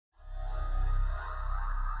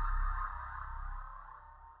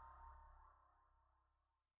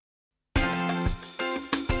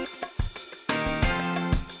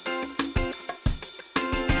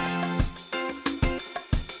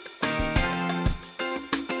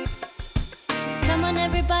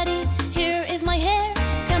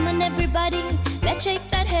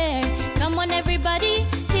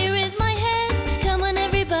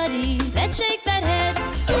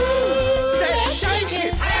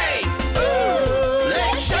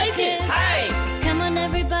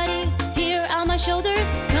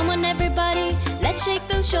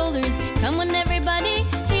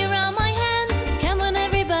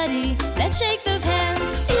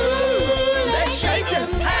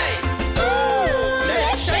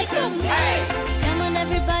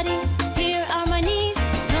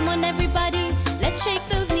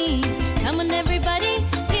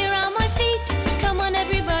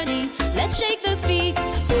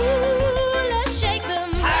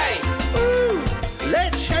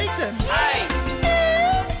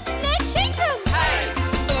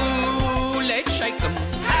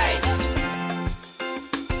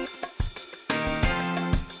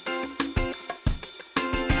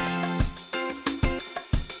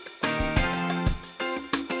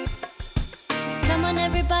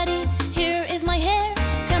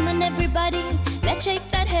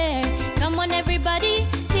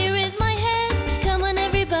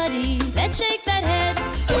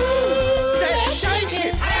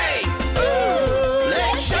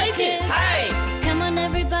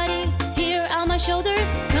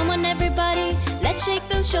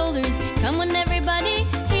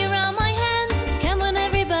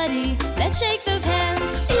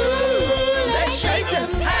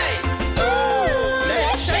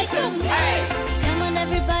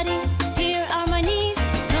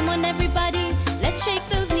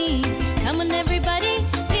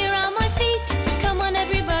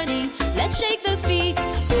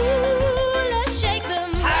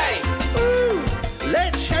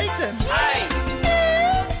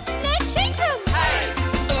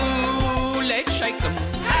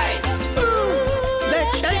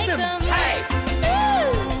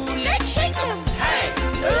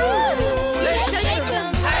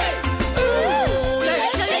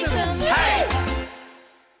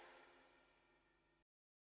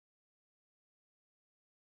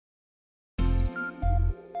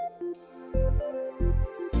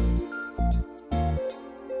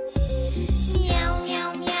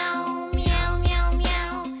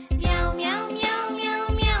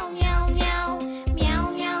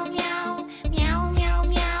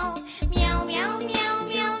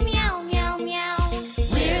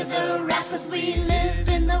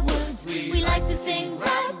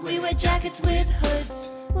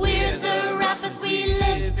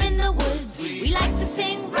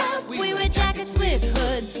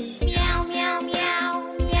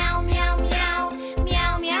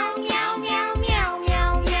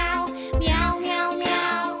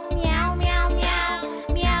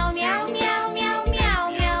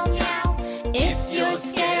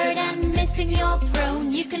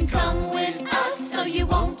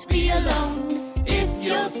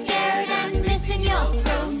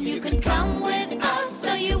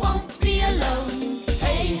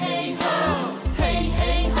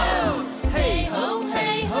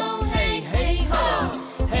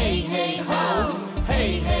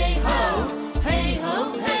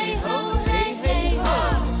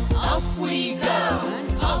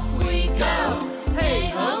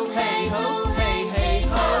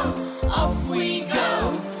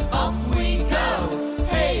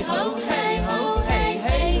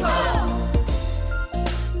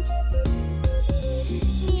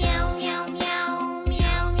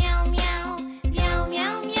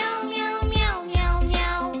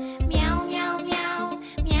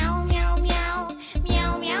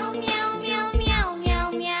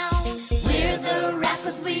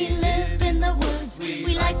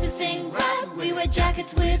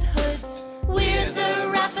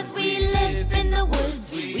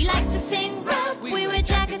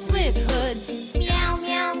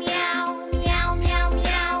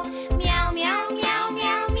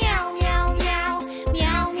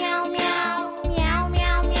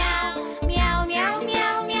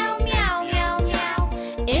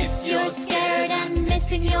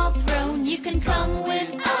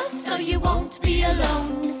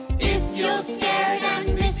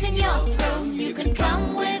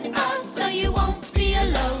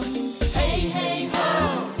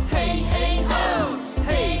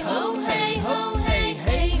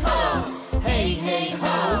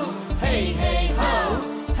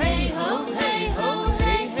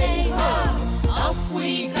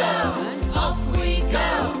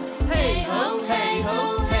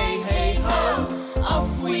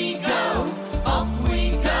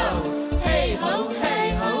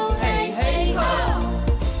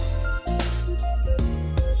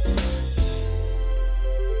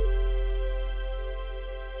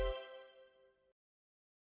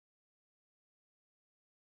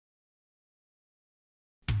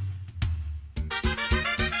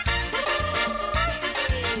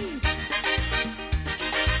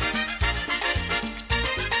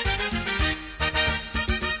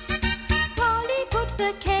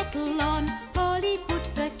the kettle on. Polly, put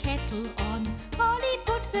the kettle on. Polly,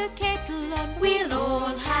 put the kettle on. We'll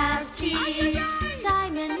all have tea.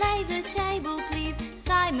 Simon, lay the table, please.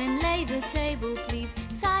 Simon, lay the table, please.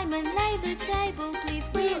 Simon, lay the table, please.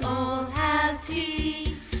 We'll all have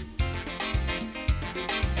tea.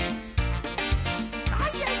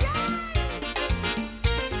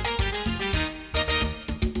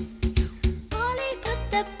 Polly, put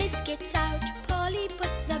the biscuits out. Polly,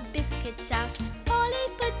 put the biscuits out. Polly,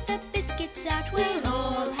 put the biscuits out. We'll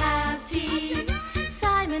all have tea.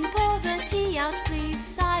 Simon, pour the tea out, please.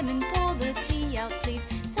 Simon, pour the tea out, please.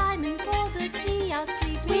 Simon, pour the tea out,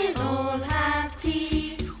 please. We'll all have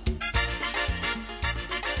tea.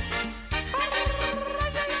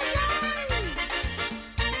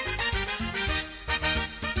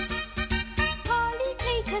 Polly,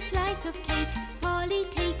 take a slice of cake. Polly,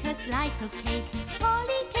 take a slice of cake.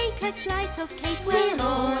 Polly, take a slice of cake. We'll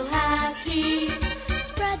all have tea.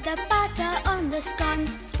 Spread the butter on the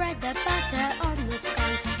scones. Spread the butter on the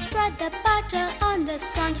scones. Spread the butter on the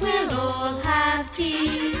scones. We'll all have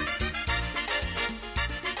tea.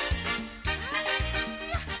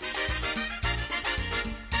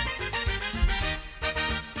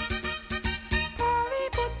 Polly,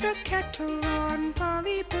 put the kettle on.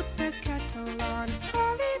 Polly, put the kettle on.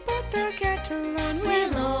 Polly, put the kettle on.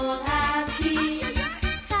 We'll all have tea.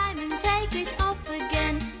 Simon, take it off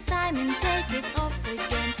again. Simon, take it off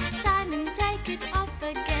again. Simon, take it off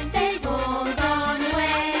again. They've all gone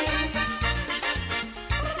away.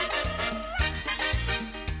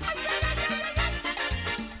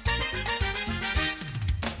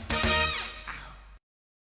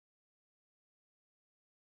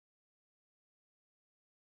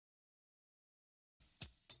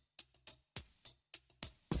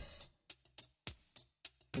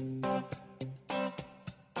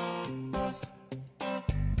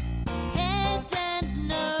 Head and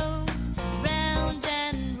nose, round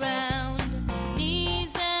and round.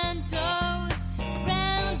 Knees and toes,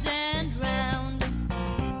 round and round.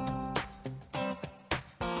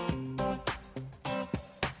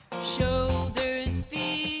 Shoulders,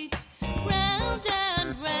 feet, round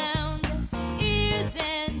and round. Ears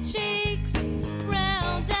and cheeks,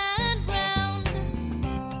 round and round.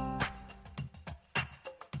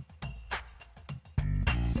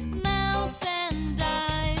 Mouth and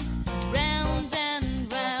eyes, round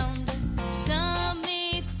and round.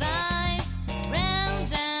 Tummy, thighs,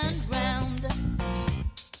 round and round.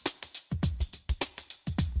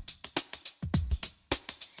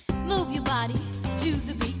 Move your body to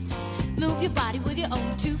the beat. Move your body with your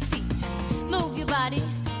own 2 feet. Move your body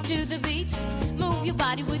to the beat. Move your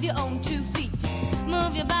body with your own 2 feet.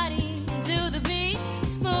 Move your body to the beat.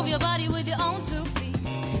 Move your body with your own 2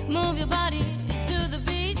 feet. Move your body to the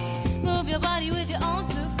beat. Move your body with your own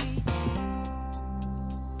 2 feet.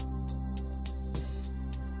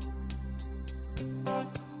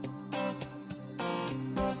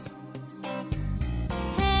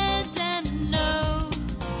 Head and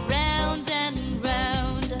nose, round and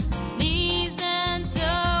round. Knees and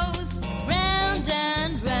toes, round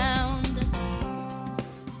and round.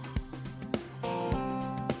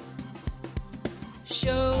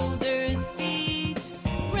 Shoulders, feet,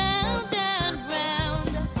 round and round.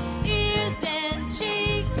 Ears and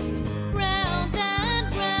cheeks, round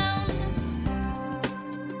and round.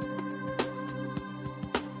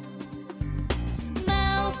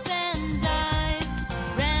 Mouth and eyes,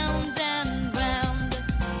 round and round.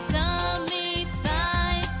 Tummy,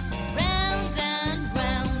 thighs, round and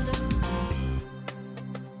round.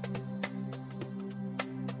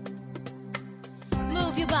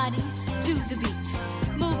 Move your body to the beat.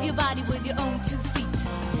 Move your body with your own 2 feet.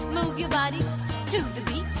 Move your body to the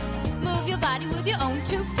beat. Move your body with your own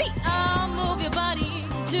 2 feet. Oh, move your body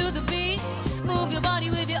to the beat. Move your body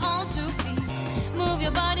with your own 2 feet. Move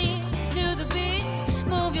your body to the beat.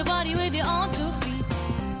 Move your body with your own 2 feet.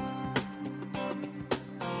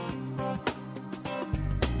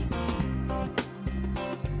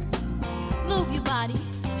 Move your body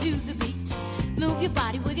to the beat. Move your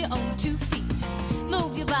body with your own 2 feet.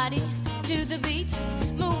 Move your body to the beat.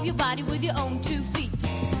 Move your body with your own 2 feet.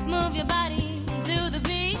 Move your body to the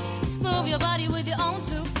beat. Move your body with your own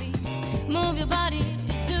 2 feet. Move your body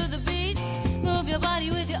to the beat. Move your body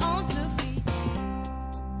with your own 2 feet.